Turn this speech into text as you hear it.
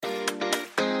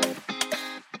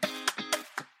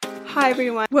Hi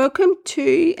everyone, welcome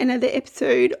to another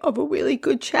episode of A Really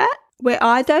Good Chat, where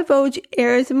I divulge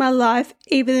areas of my life,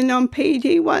 even the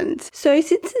non-PG ones. So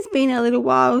since it's been a little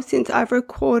while since I've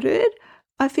recorded,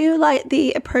 I feel like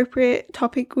the appropriate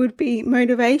topic would be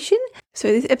motivation. So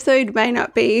this episode may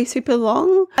not be super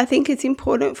long. I think it's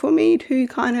important for me to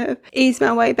kind of ease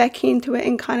my way back into it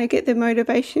and kind of get the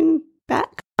motivation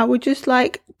back. I would just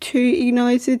like to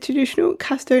acknowledge the traditional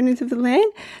custodians of the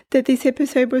land that this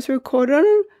episode was recorded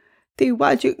on, the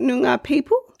Whadjuk Noongar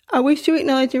people. I wish to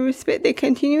acknowledge and respect their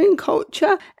continuing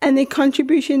culture and the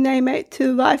contribution they make to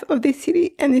the life of this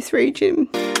city and this region.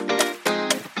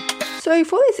 So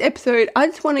for this episode, I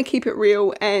just want to keep it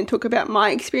real and talk about my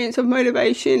experience of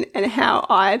motivation and how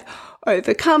I've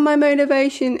overcome my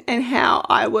motivation and how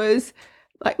I was,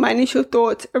 like, my initial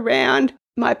thoughts around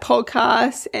my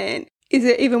podcast and is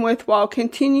it even worthwhile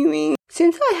continuing?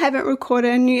 Since I haven't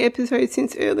recorded a new episode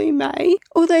since early May,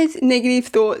 all those negative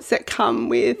thoughts that come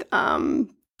with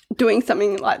doing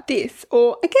something like this,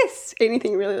 or I guess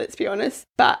anything really, let's be honest,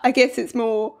 but I guess it's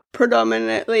more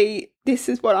predominantly this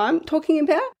is what I'm talking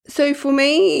about. So for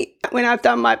me, when I've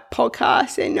done my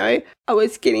podcast and I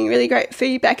was getting really great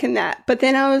feedback in that, but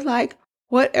then I was like,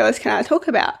 what else can I talk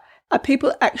about? Are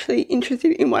people actually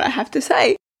interested in what I have to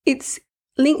say? It's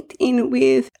linked in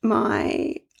with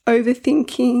my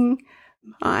overthinking,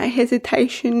 my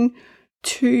hesitation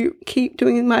to keep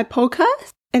doing my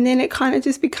podcast, and then it kind of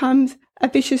just becomes a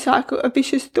vicious cycle, a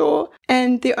vicious thought.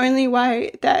 And the only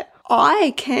way that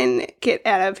I can get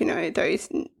out of, those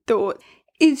thoughts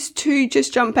is to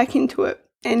just jump back into it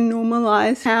and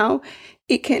normalize how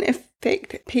it can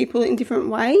affect people in different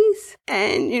ways.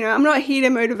 And, I'm not here to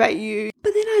motivate you.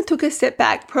 But then I took a step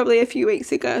back probably a few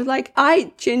weeks ago. Like,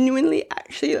 I genuinely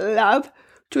actually love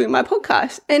doing my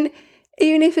podcast. And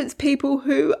even if it's people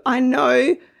who I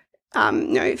know,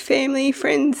 family,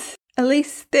 friends, at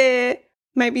least they're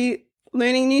maybe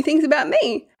learning new things about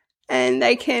me and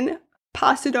they can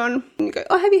pass it on and go,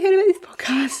 oh, have you heard about this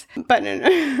podcast? But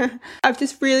no. I've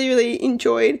just really, really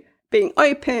enjoyed being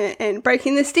open and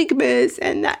breaking the stigmas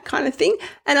and that kind of thing.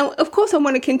 And of course I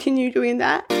want to continue doing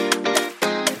that.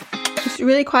 It's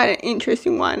really quite an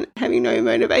interesting one, having no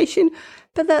motivation.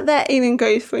 But that even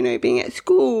goes for, being at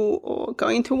school or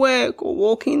going to work or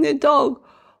walking the dog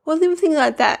or little things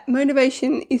like that.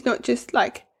 Motivation is not just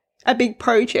like a big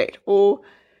project or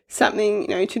something,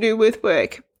 to do with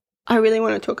work. I really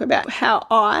want to talk about how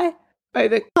I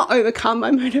not overcome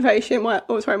my motivation, my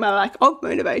lack of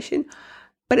motivation,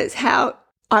 but it's how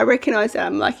I recognize that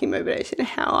I'm lacking motivation,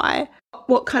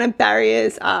 what kind of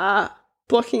barriers are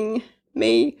blocking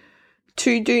me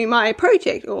to do my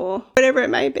project or whatever it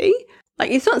may be.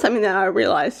 Like, it's not something that I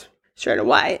realize straight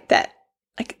away that,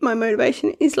 like, my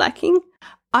motivation is lacking.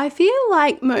 I feel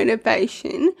like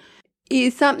motivation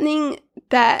is something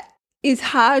that is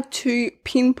hard to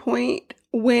pinpoint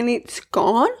when it's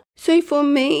gone. So for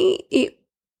me, it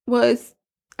was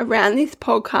around this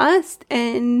podcast,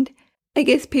 and I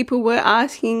guess people were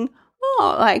asking,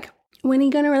 when are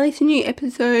you going to release a new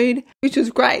episode? Which was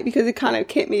great because it kind of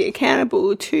kept me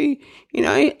accountable to,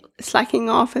 slacking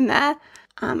off and that.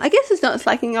 I guess it's not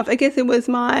slacking off. I guess it was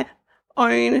my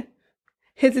own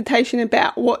hesitation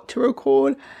about what to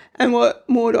record and what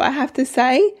more do I have to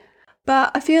say. But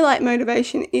I feel like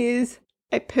motivation is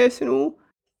a personal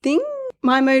thing.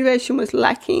 My motivation was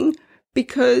lacking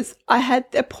because I had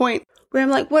a point where I'm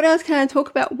like, what else can I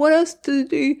talk about? What else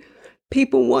do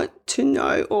people want to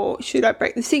know, or should I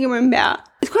break the stigma about?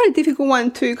 It's quite a difficult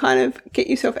one to kind of get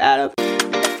yourself out of.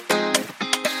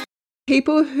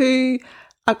 People who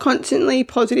are constantly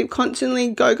positive, constantly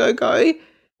go,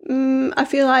 I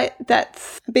feel like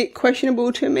that's a bit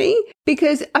questionable to me,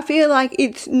 because I feel like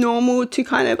it's normal to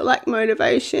kind of lack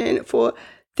motivation for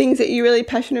things that you're really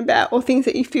passionate about or things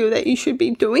that you feel that you should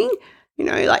be doing.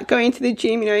 Like going to the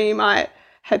gym, you might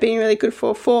have been really good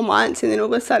for 4 months and then all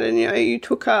of a sudden, you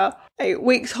took a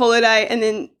week's holiday and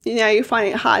then, you're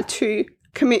finding it hard to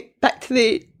commit back to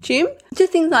the gym.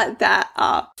 Just things like that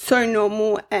are so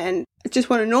normal, and I just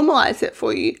want to normalize it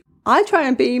for you. I try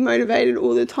and be motivated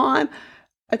all the time.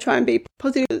 I try and be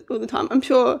positive all the time. I'm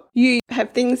sure you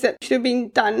have things that should have been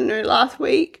done last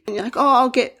week and you're like, oh, I'll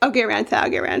get around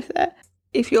to that.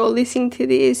 If you're listening to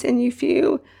this and you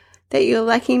feel that you're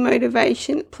lacking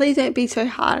motivation, please don't be so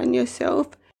hard on yourself.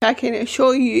 I can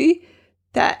assure you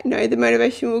that, the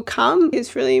motivation will come.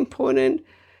 It's really important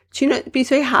to not be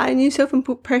so hard on yourself and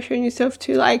put pressure on yourself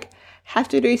to have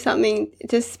to do something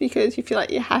just because you feel like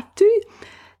you have to.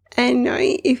 And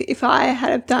if I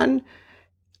had done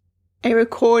a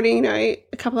recording, a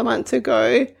couple of months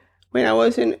ago when I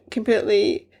wasn't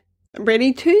completely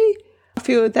ready to, I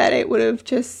feel that it would have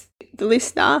just, the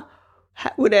listener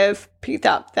would have picked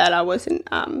up that I wasn't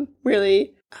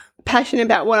really passionate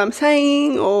about what I'm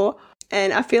saying,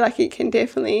 and I feel like it can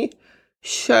definitely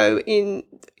show in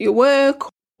your work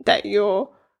that you're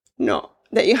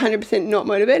 100% not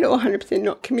motivated or 100%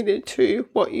 not committed to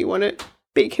what you want to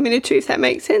be committed to, if that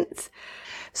makes sense.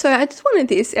 So I just wanted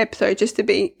this episode just to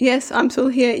be, yes, I'm still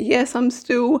here. Yes, I'm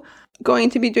still going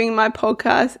to be doing my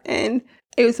podcast. And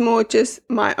it was more just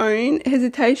my own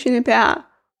hesitation about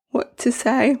what to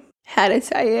say, how to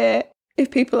say it,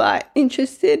 if people are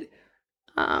interested,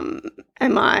 am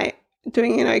I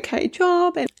doing an okay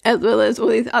job, and as well as all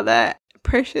these other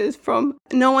pressures from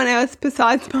no one else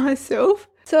besides myself.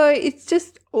 So it's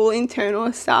just all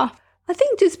internal stuff. I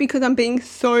think just because I'm being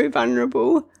so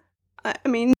vulnerable, I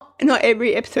mean, not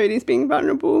every episode is being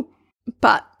vulnerable,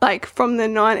 but like from the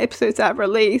 9 episodes that I've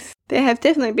released, there have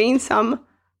definitely been some,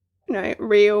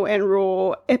 real and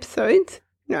raw episodes.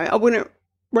 I wouldn't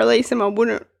release them, I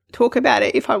wouldn't talk about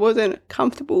it if I wasn't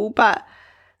comfortable, but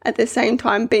at the same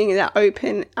time, being that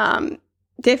open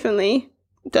definitely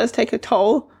does take a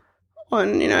toll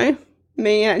on,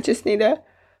 me, and I just need to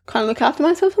kind of look after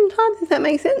myself sometimes, does that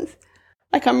make sense?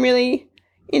 Like, I'm really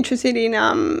interested in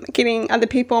getting other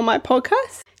people on my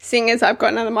podcast. Seeing as I've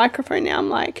got another microphone now, I'm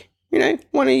like,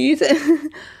 want to use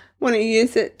it. Want to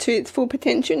use it to its full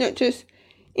potential, not just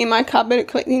in my cupboard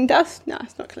collecting dust. No,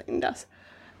 it's not collecting dust.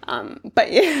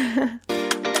 But yeah.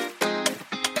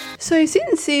 So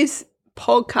since this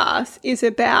podcast is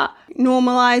about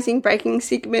normalizing breaking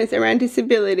stigmas around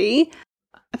disability,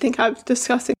 I think I've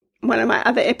discussed it in one of my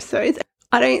other episodes,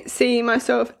 I don't see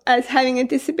myself as having a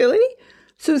disability.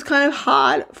 So it's kind of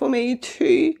hard for me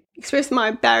to express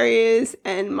my barriers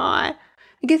and my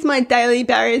daily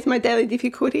barriers, my daily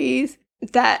difficulties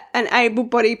that an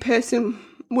able-bodied person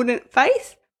wouldn't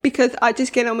face, because I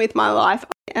just get on with my life.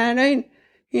 And I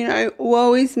don't,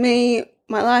 woe is me,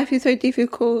 my life is so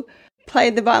difficult, play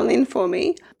the violin for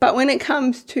me. But when it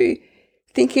comes to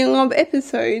thinking of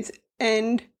episodes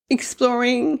and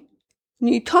exploring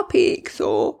new topics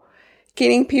or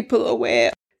getting people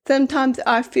aware, sometimes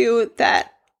I feel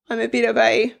that I'm a bit of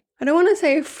I don't want to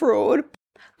say a fraud,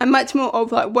 I'm much more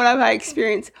of like what have I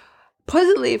experienced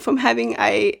positively from having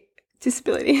a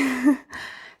disability.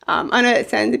 I know it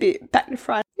sounds a bit back to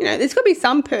front. There's got to be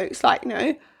some perks like,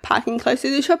 parking close to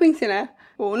the shopping centre.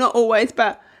 Well, not always,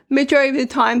 but majority of the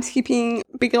time skipping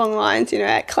big long lines,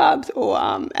 at clubs or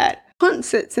at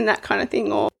concerts and that kind of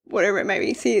thing, or whatever it may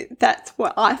be. See, that's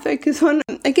what I focus on.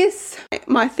 I guess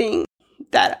my thing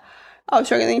that I was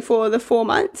struggling for the 4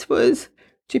 months was,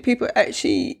 do people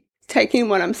actually take in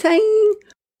what I'm saying,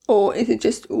 or is it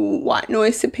just white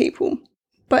noise to people?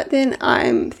 But then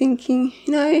I'm thinking,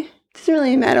 it doesn't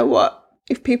really matter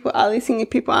if people are listening, if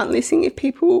people aren't listening, if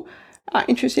people are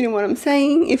interested in what I'm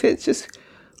saying, if it's just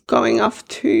going off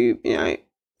to,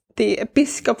 the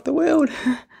abyss of the world.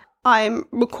 I'm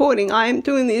recording, I'm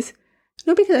doing this,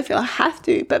 not because I feel I have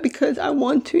to, but because I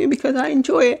want to and because I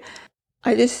enjoy it.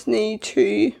 I just need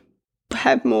to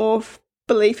have more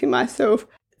belief in myself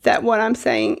that what I'm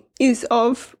saying is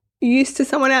of use to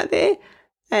someone out there,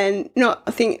 and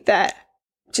not think that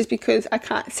just because I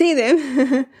can't see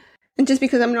them and just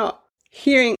because I'm not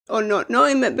hearing or not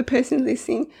knowing that the person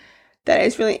listening, that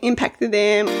has really impacted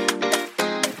them.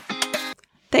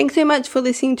 Thanks so much for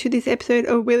listening to this episode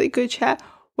of Really Good Chat,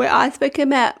 where I spoke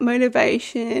about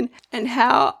motivation and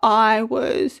how I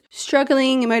was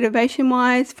struggling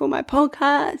motivation-wise for my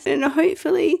podcast. And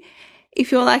hopefully,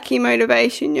 if you're lacking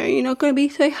motivation, you're not going to be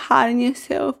so hard on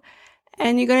yourself,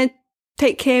 and you're going to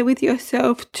take care with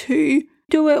yourself to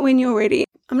do it when you're ready.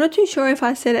 I'm not too sure if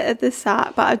I said it at the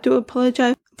start, but I do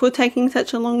apologize for taking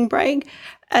such a long break,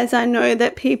 as I know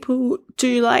that people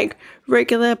do like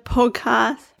regular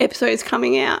podcast episodes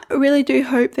coming out. I really do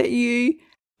hope that you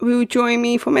will join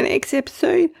me for my next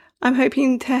episode. I'm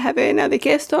hoping to have another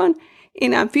guest on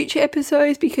in future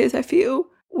episodes, because I feel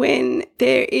when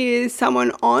there is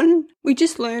someone on, we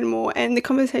just learn more, and the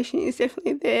conversation is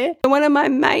definitely there. One of my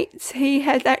mates, he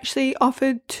has actually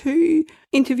offered to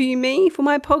interview me for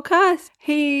my podcast.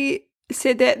 He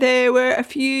said that there were a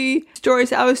few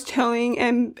stories that I was telling,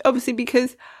 and obviously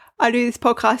because I do this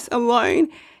podcast alone,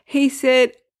 he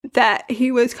said that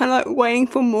he was kind of like waiting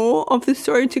for more of the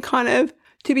story to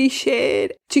be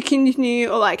shared, to continue,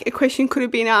 or like a question could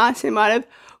have been asked and might have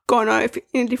gone off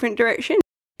in a different direction.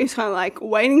 It's kind of like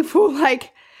waiting for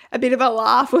like a bit of a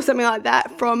laugh or something like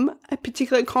that from a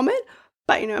particular comment.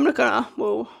 But, I'm not gonna,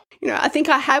 I think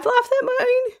I have laughed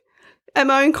at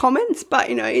my own comments, but,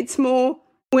 it's more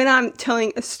when I'm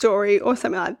telling a story or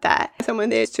something like that, someone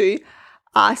there to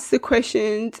ask the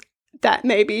questions that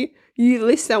maybe you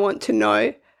listener want to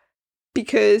know,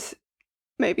 because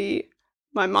maybe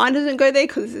my mind doesn't go there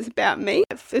because it's about me.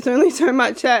 There's only so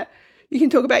much that you can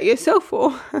talk about yourself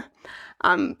for.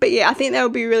 But yeah, I think that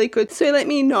would be really good. So let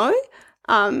me know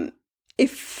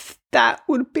if that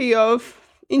would be of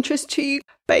interest to you.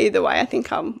 But either way, I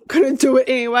think I'm going to do it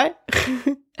anyway.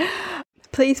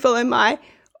 Please follow my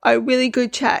A Really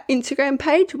Good Chat Instagram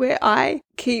page where I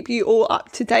keep you all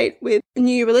up to date with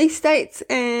new release dates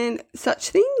and such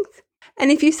things.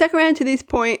 And if you stuck around to this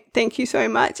point, thank you so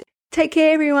much. Take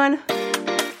care, everyone.